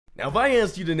Now, if I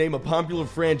asked you to name a popular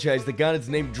franchise that got its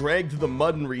name dragged through the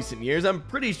mud in recent years, I'm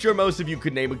pretty sure most of you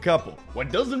could name a couple.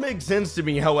 What doesn't make sense to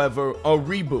me, however, are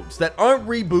reboots that aren't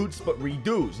reboots but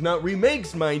redos. Not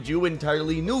remakes, mind you,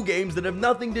 entirely new games that have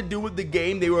nothing to do with the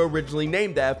game they were originally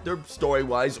named after,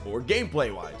 story-wise or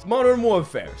gameplay-wise. Modern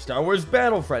Warfare, Star Wars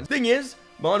Battlefront. Thing is,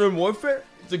 Modern Warfare,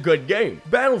 it's a good game.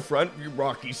 Battlefront,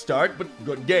 rocky start, but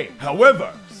good game.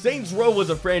 However, Saints Row was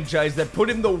a franchise that put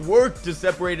in the work to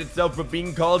separate itself from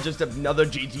being called just another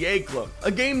GTA clone.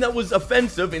 A game that was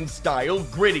offensive in style,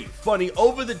 gritty, funny,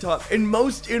 over the top, and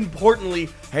most importantly,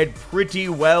 had pretty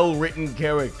well-written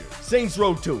characters. Saints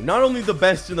Row 2, not only the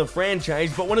best in the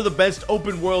franchise, but one of the best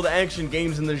open-world action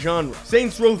games in the genre.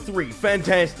 Saints Row 3,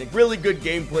 fantastic, really good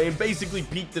gameplay, and basically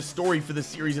peaked the story for the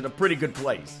series in a pretty good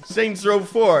place. Saints Row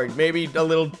 4, maybe a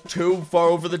little too far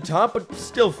over the top, but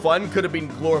still fun, could have been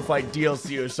glorified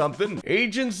DLC or something.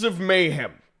 Agents of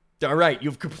Mayhem. Alright,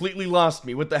 you've completely lost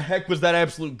me. What the heck was that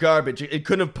absolute garbage? It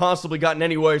couldn't have possibly gotten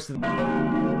any worse than...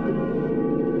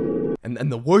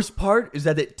 And the worst part is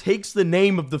that it takes the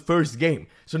name of the first game.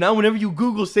 So now whenever you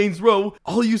Google Saints Row,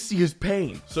 all you see is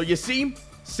pain. So you see,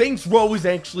 Saints Row is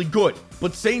actually good.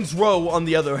 But Saints Row, on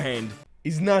the other hand,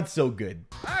 is not so good.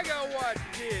 I got what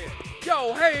did.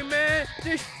 Yo, hey man,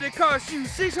 this shit cost you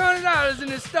 $600 in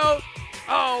the store.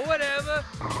 Oh, whatever.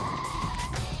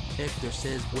 Hector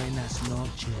says buenas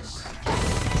noches.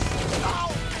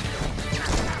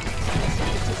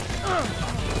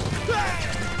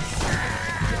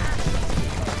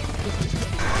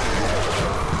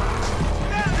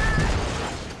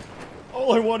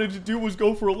 All I wanted to do was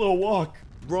go for a little walk.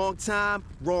 Wrong time,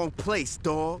 wrong place,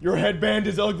 dog. Your headband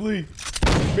is ugly.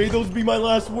 May those be my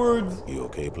last words. You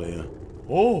okay, player?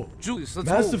 Oh, Julius, let's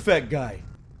Mass move. Effect guy.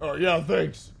 Oh, yeah,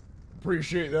 thanks.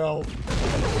 Appreciate the help.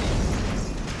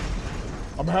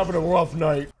 I'm having a rough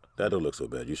night. That don't look so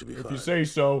bad. You should be fine. If you say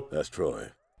so. That's Troy.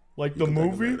 Like You the can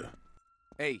thank him movie? later.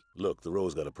 Hey, Look, the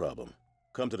Rose got a problem.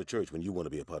 Come to the church when you want to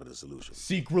be a part of the solution.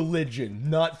 Seek religion,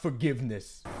 not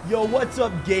forgiveness. Yo, what's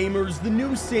up, gamers? The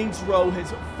new Saints Row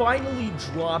has finally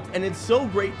dropped, and it's so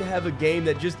great to have a game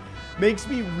that just makes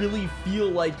me really feel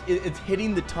like it's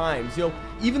hitting the times. You know,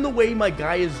 even the way my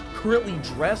guy is currently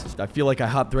dressed. I feel like I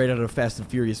hopped right out of a Fast and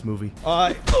Furious movie.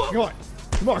 Come on.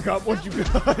 Come on, cop, what you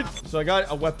got? So I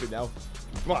got a weapon now.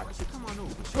 Come on.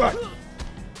 Come on.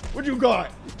 What you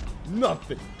got?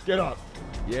 Nothing. Get up.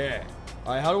 Yeah.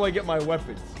 Alright, how do I get my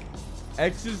weapons?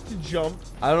 X is to jump.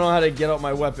 I don't know how to get out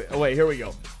my weapon. Oh, wait, here we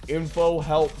go. Info,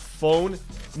 help, phone.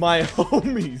 My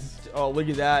homies. Oh, look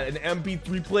at that. An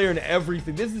MP3 player and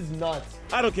everything. This is nuts.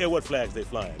 I don't care what flags they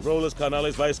flying. Rollers,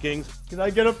 Carnales, Vice Kings. Can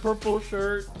I get a purple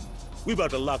shirt? We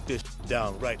about to lock this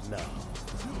down right now.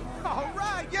 All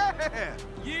right, yeah.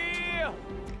 yeah.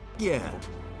 Yeah.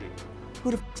 Who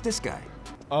the f***'s this guy?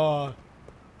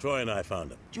 Troy and I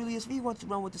found him. Julius, if he wants to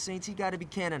run with the Saints, he gotta be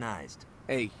canonized.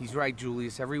 Hey, he's right,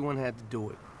 Julius. Everyone had to do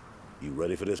it. You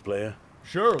ready for this, player?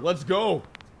 Sure, let's go.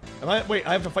 Wait,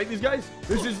 I have to fight these guys?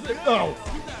 This is, oh,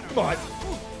 come on.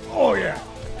 Oh yeah,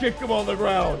 kick them on the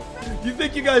ground. You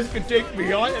think you guys can take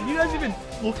me on? Have you guys even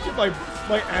looked at my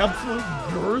absolute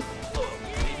girth?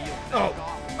 Oh,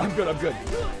 I'm good, I'm good.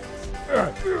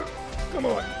 Come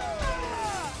on.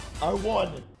 I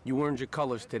won. You earned your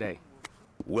colors today.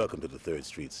 Welcome to the 3rd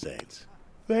Street Saints.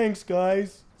 Thanks,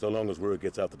 guys. So long as word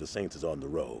gets out that the Saints is on the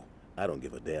row, I don't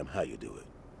give a damn how you do it.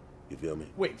 You feel me?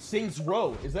 Wait, Saints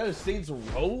Row? Is that a Saints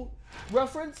Row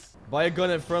reference? Buy a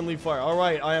gun at friendly fire. All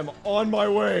right, I am on my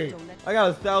way. I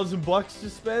got $1,000 to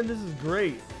spend. This is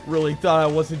great. Really thought I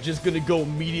wasn't just gonna go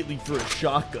immediately for a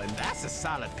shotgun. That's a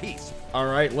solid piece. All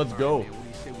right, let's go. What do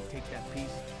you say we take that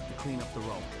piece to clean up the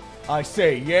row? I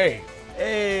say yay.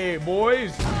 Hey,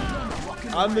 boys.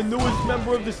 I'm the newest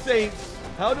member of the Saints.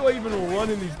 How do I even run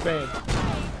in these pants?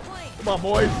 Come on,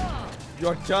 boys.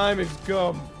 Your time has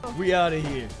come. We out of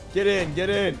here. Get in, get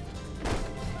in.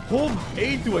 Hold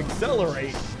A to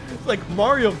accelerate. It's like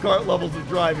Mario Kart levels of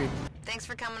driving. Thanks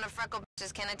for coming to Freckle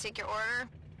Bitches. Can I take your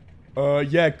order?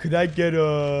 Yeah, could I get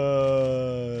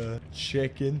a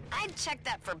chicken? I'd check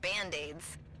that for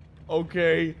Band-Aids.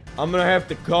 Okay, I'm gonna have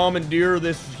to commandeer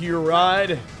this here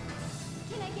ride.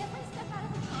 Can I get my stuff out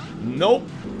of the car? Nope,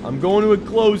 I'm going to a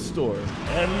clothes store.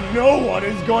 And no one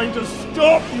is going to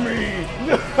stop me!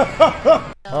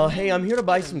 Hey, I'm here to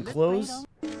buy some clothes.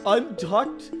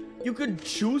 Untucked? You could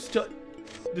choose to...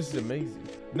 This is amazing.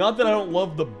 Not that I don't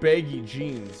love the baggy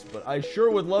jeans, but I sure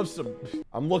would love some...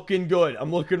 I'm looking good.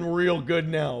 I'm looking real good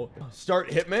now. Start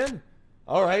Hitman?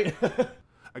 Alright.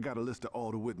 I got a list of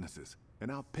all the witnesses, and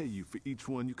I'll pay you for each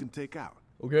one you can take out.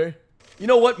 Okay. You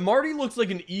know what? Marty looks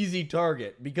like an easy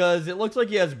target because it looks like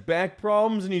he has back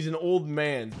problems and he's an old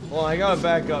man. Well, I gotta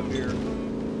back up here.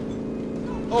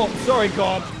 Oh, sorry,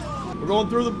 cops. We're going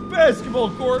through the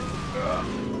basketball court.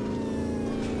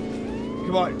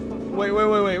 Come on. Wait.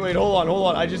 Hold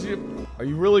on. I just... Are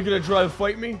you really gonna try to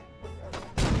fight me?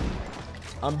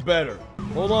 I'm better.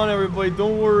 Hold on, everybody.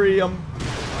 Don't worry. I'm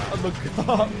a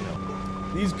cop.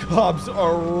 These cops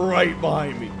are right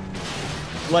behind me.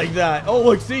 Like that. Oh,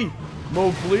 look, see?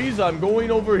 Mo, please. I'm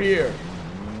going over here.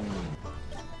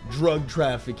 Drug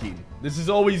trafficking. This is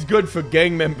always good for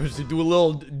gang members to do a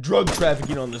little drug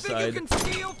trafficking on the side. You can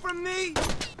steal from me?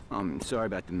 I'm sorry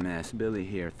about the mess. Billy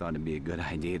here thought it'd be a good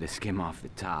idea to skim off the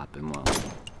top, and well,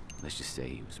 let's just say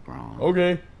he was wrong.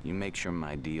 Okay. You make sure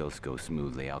my deals go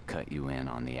smoothly, I'll cut you in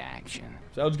on the action.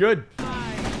 Sounds good.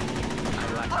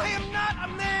 I am not a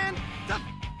man to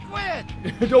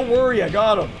quit. Don't worry, I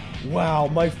got him. Wow,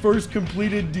 my first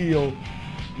completed deal.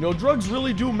 You know, drugs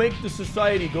really do make the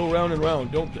society go round and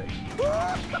round, don't they?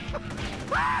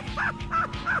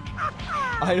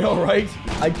 I know, right?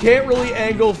 I can't really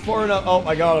angle far enough. Oh,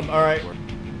 I got him. All right.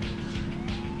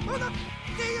 Who the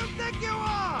do you think you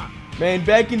are? Man,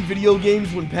 back in video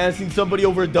games, when passing somebody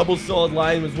over a double solid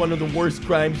line was one of the worst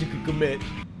crimes you could commit.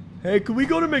 Hey, can we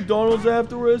go to McDonald's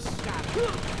afterwards?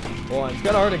 Hold on, it's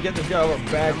kind of hard to get this guy over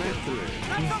back.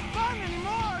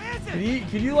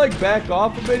 Can you like back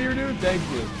off a bit here, dude? Thank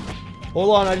you.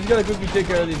 Hold on, I just gotta quickly take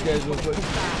care of these guys real quick.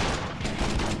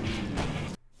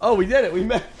 Oh, we did it. We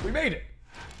made it.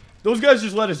 Those guys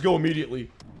just let us go immediately.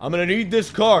 I'm gonna need this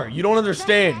car. You don't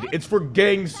understand. It's for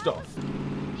gang stuff.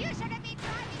 You shouldn't be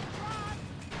driving,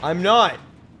 Rob. I'm not.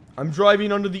 I'm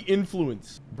driving under the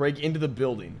influence. Break into the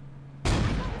building.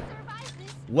 Survive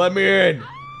this. Let me in.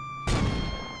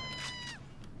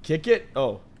 Kick it?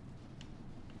 Oh.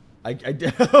 I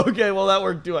did. Okay, well that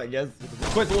worked too, I guess.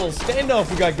 Quick little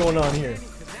standoff we got going on here.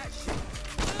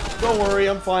 Don't worry,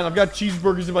 I'm fine. I've got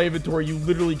cheeseburgers in my inventory. You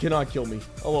literally cannot kill me.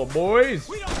 Hello, boys.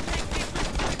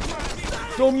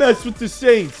 Don't mess with the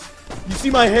Saints. You see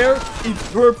my hair?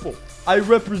 It's purple. I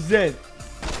represent.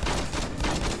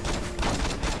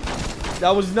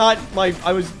 That was not my...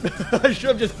 I should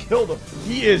have just killed him.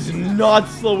 He is not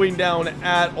slowing down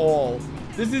at all.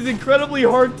 This is incredibly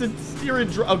hard to steer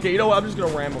and drive. Okay, you know what? I'm just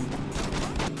gonna ram him.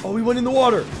 Oh, he went in the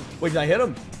water. Wait, did I hit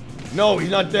him? No, he's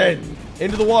not dead.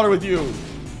 Into the water with you.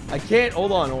 I can't.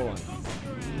 Hold on.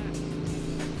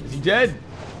 Is he dead?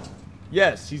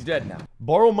 Yes, he's dead now.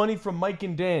 Borrow money from Mike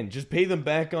and Dan. Just pay them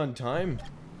back on time.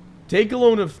 Take a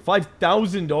loan of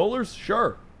 $5,000?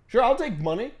 Sure, I'll take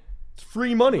money. It's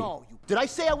free money. Oh, did I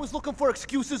say I was looking for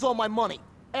excuses on my money?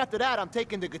 After that, I'm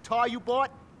taking the guitar you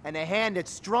bought and the hand that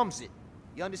strums it.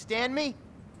 You understand me?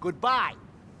 Goodbye.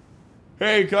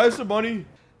 Hey, can I have some money?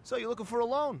 So you're looking for a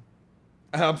loan?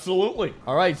 Absolutely.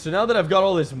 All right, so now that I've got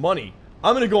all this money,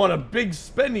 I'm gonna go on a big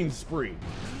spending spree.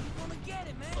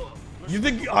 You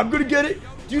think I'm gonna get it?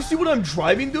 Do you see what I'm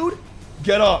driving, dude?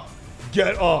 Get up.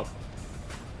 Get up.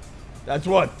 That's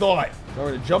what I thought. I'm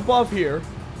gonna jump off here.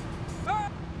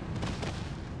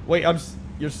 Wait,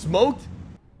 you're smoked?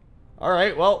 All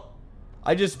right, well,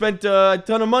 I just spent a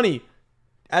ton of money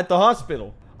at the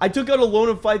hospital. I took out a loan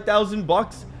of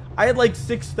 $5,000. I had like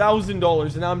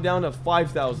 $6,000 and now I'm down to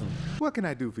 $5,000. What can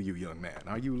I do for you, young man?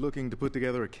 Are you looking to put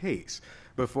together a case?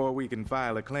 Before we can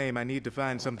file a claim, I need to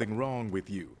find something wrong with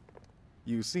you.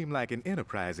 You seem like an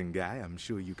enterprising guy. I'm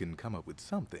sure you can come up with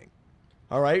something.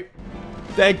 All right.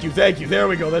 Thank you. There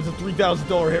we go. That's a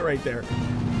 $3,000 hit right there.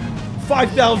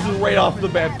 5,000 right off the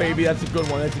bat, baby. That's a good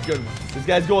one. This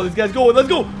guy's going. Let's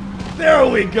go. There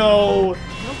we go.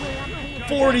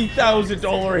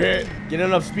 $40,000 hit. Get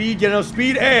enough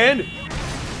speed, and...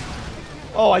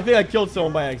 Oh, I think I killed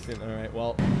someone by accident. All right,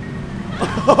 well...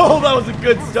 Oh, that was a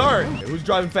good start. Okay, who's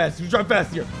driving fast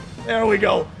here? There we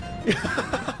go.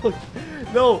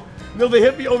 No, they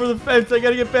hit me over the fence. I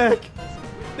gotta get back.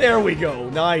 There we go.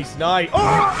 Nice.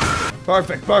 Oh!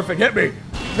 Perfect. Hit me.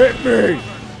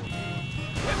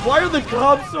 Why are the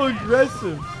cops so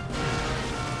aggressive?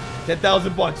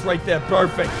 $10,000 right there.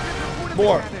 Perfect.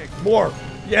 More.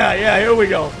 Yeah, here we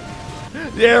go.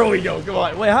 There we go. Come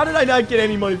on. Wait, how did I not get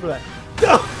any money for that?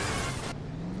 No!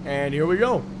 And here we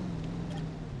go.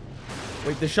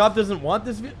 Wait, the shop doesn't want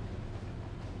this video?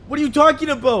 What are you talking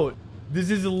about? This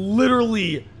is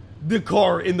literally the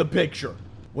car in the picture.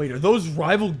 Wait, are those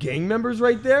rival gang members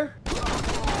right there?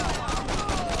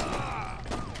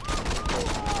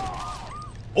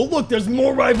 Oh, look, there's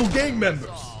more rival gang members.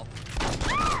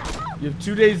 You have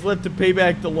 2 days left to pay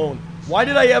back the loan. Why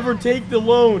did I ever take the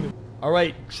loan? All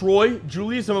right, Troy,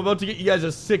 Julius, I'm about to get you guys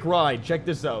a sick ride. Check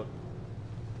this out.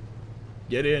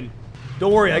 Get in.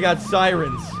 Don't worry, I got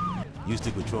sirens. You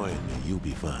stick with Troy and me, you'll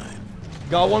be fine.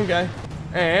 Got one guy.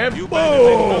 And You boom!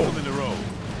 both in the road.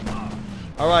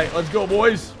 All right, let's go,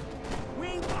 boys.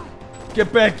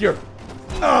 Get back here.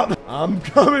 I'm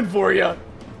coming for you.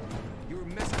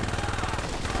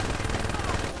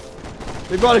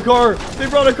 They brought a car. They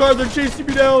brought a car. They're chasing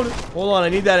me down. Hold on, I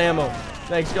need that ammo.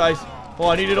 Thanks, guys. Oh,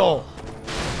 I need it all.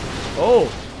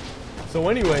 Oh. So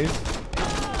anyways,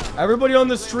 everybody on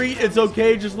the street, it's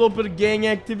okay. Just a little bit of gang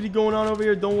activity going on over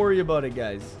here. Don't worry about it,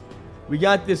 guys. We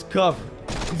got this covered.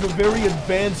 These are very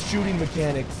advanced shooting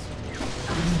mechanics.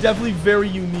 This is definitely very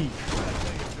unique.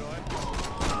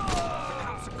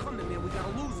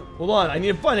 Hold on, I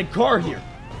need to find a car here.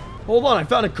 Hold on, I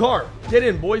found a car. Get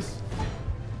in, boys.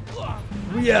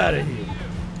 We out of here.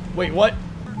 Wait, what?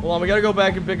 Hold on, we gotta go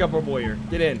back and pick up our boy here.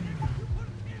 Get in.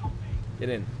 Get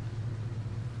in.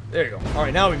 There you go. All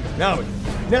right, now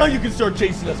you can start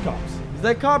chasing us, cops. Is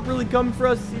that cop really coming for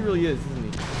us? He really is,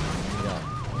 isn't he?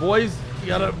 Yeah. Boys, you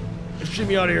gotta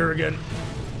shimmy out of here again.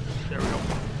 There we go.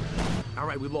 All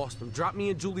right, we lost him. Drop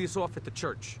me and Julius off at the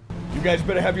church. You guys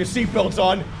better have your seatbelts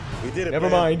on. We did it, Never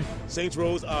man. mind. Saints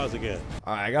Row's ours again.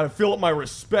 All right, I gotta fill up my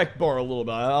respect bar a little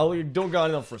bit. I don't got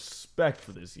enough respect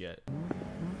for this yet.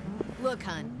 Look,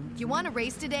 hun, if you want to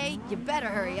race today, you better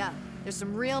hurry up. There's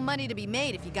some real money to be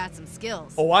made if you got some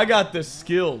skills. Oh, I got the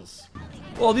skills.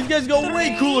 Well, these guys got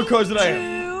way cooler cars than I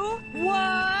have. 2,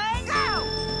 1,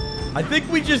 go! I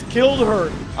think we just killed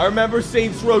her. I remember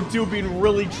Saints Row 2 being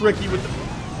really tricky with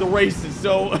the races,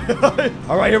 so...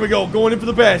 All right, here we go. Going in for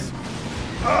the pass.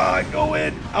 Go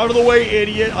in. Out of the way,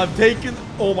 idiot. I'm taking...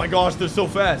 Oh my gosh, they're so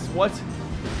fast. What?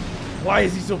 Why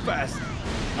is he so fast?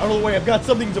 Out of the way. I've got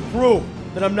something to prove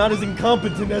that I'm not as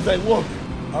incompetent as I look.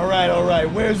 All right.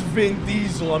 Where's Vin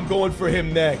Diesel? I'm going for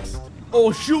him next.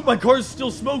 Oh, shoot. My car's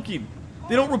still smoking.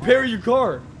 They don't repair your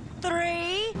car.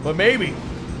 3. But maybe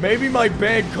my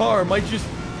bad car might just...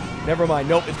 Never mind.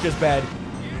 Nope, it's just bad.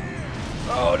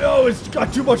 Oh, no. It's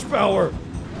got too much power.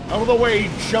 Out of the way,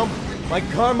 chump. My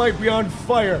car might be on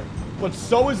fire, but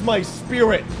so is my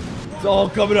spirit. It's all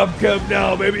coming up, Kev,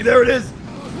 now, baby. There it is.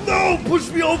 No, push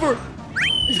me over.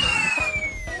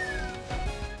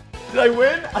 Did I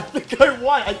win? I think I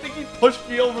won. I think he pushed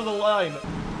me over the line.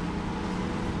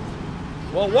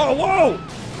 Whoa.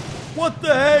 What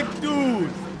the heck,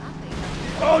 dude?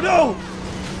 Oh, no.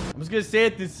 I'm just going to say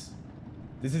it. This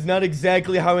is not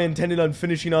exactly how I intended on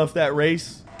finishing off that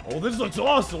race. Oh, this looks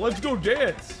awesome. Let's go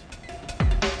dance.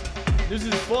 This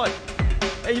is fun.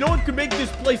 Hey, you know what could make this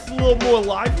place a little more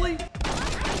lively?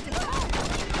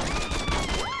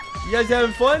 You guys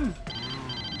having fun?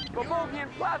 Bobovian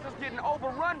Plaza's getting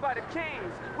overrun by the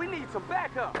Kings. We need some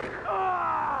backup.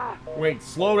 Wait,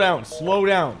 slow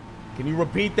down. Can you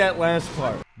repeat that last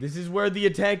part? This is where the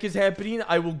attack is happening.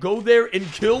 I will go there and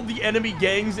kill the enemy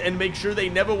gangs and make sure they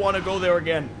never want to go there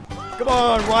again. Come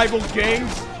on, rival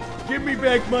gangs. Give me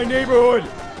back my neighborhood.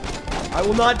 I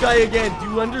will not die again. Do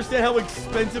you understand how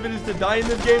expensive it is to die in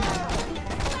this game?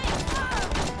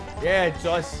 Yeah, it's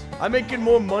us. I'm making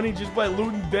more money just by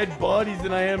looting dead bodies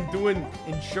than I am doing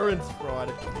insurance fraud.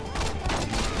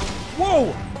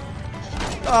 Whoa!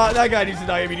 That guy needs to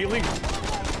die immediately.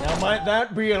 Now, might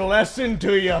that be a lesson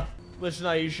to you? Listen,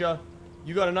 Aisha,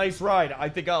 you got a nice ride. I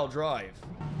think I'll drive.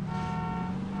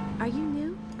 Are you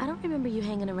new? I don't remember you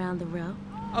hanging around the row.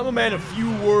 I'm a man of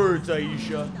few words,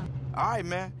 Aisha. All right,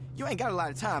 man. You ain't got a lot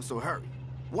of time, so hurry.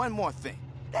 One more thing.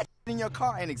 That in your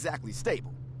car ain't exactly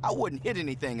stable. I wouldn't hit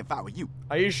anything if I were you.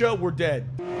 Aisha, we're dead.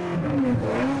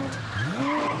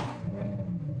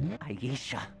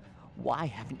 Aisha, why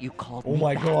haven't you called me Oh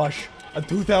my back? gosh. A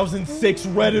 2006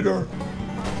 Redditor.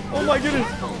 Oh my goodness.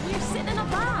 We're sitting in a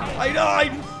box. I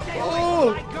died.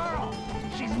 Oh. My girl,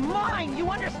 she's mine. You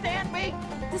understand me?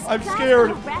 This I'm guy's scared.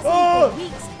 been harassing Oh. me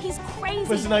for weeks. He's crazy.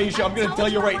 Listen, Aisha, I'm gonna tell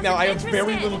you right now, I have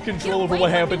very little control over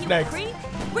what happens next.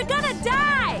 We're gonna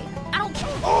die. I don't care.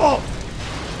 Oh,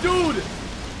 dude.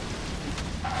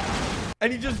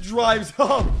 And he just drives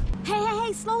up.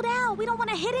 Hey, slow down. We don't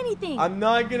want to hit anything. I'm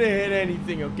not gonna hit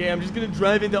anything, okay? I'm just gonna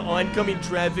drive into oncoming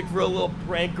traffic for a little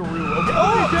prankaroo, okay?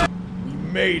 Oh, we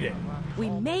made it. We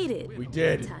made it. We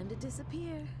did. Time to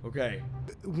disappear. Okay.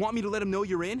 Want me to let him know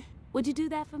you're in? Would you do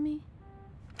that for me?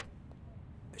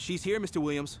 She's here, Mr.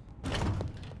 Williams.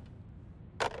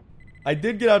 I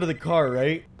did get out of the car,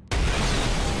 right?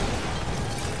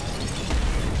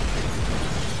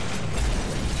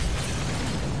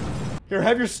 Here,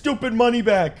 have your stupid money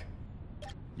back.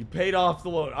 You paid off the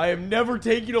loan. I am never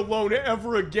taking a loan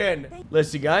ever again.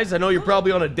 Listen, guys, I know you're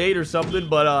probably on a date or something,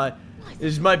 but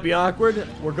this might be awkward.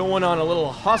 We're going on a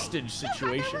little hostage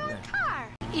situation.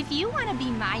 If you want to be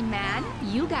my man,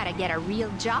 you gotta get a real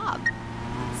job.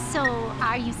 So,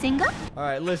 are you single? All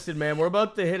right, listen, man. We're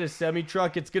about to hit a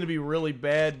semi-truck. It's going to be really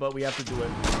bad, but we have to do it.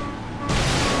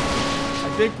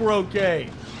 I think we're okay.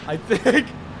 I think...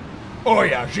 Oh,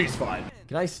 yeah, she's fine.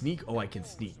 Can I sneak? Oh, I can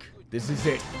sneak. This is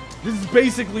it. This is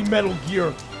basically Metal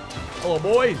Gear. Hello,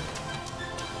 boys.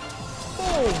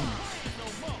 Boom.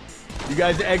 You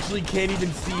guys actually can't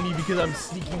even see me because I'm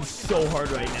sneaking so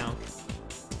hard right now.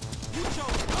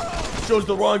 Chose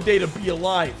the wrong day to be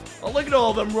alive. Oh, look at all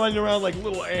of them running around like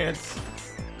little ants.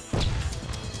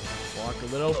 Walk a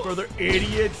little further,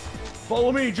 idiots.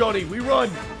 Follow me, Johnny. We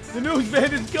run. The news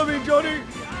van is coming, Johnny.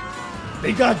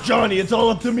 They got Johnny. It's all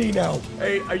up to me now.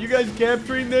 Hey, are you guys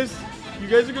capturing this? You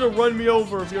guys are going to run me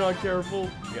over if you're not careful.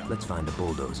 Yeah. Let's find a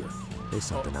bulldozer. There's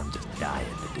something I'm just dying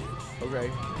to do. Okay.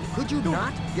 Could you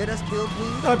not get us killed,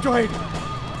 please? I'm trying.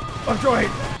 I'm trying.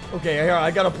 Okay,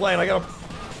 I got a plan. I got a...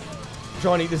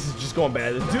 Johnny, this is just going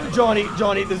bad. Johnny,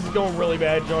 this is going really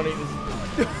bad. Johnny, this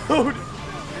is... Dude,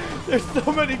 there's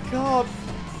so many cops.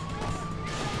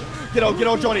 Get out,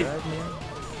 Johnny.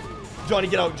 Johnny,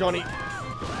 get out, Johnny.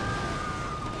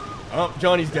 Oh,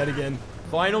 Johnny's dead again.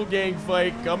 Final gang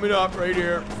fight coming up right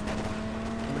here.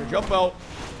 I'm gonna jump out.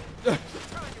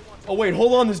 Oh, wait,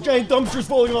 hold on. This giant dumpster's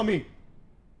falling on me.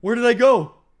 Where did I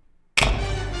go?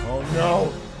 Oh,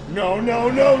 no.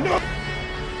 No.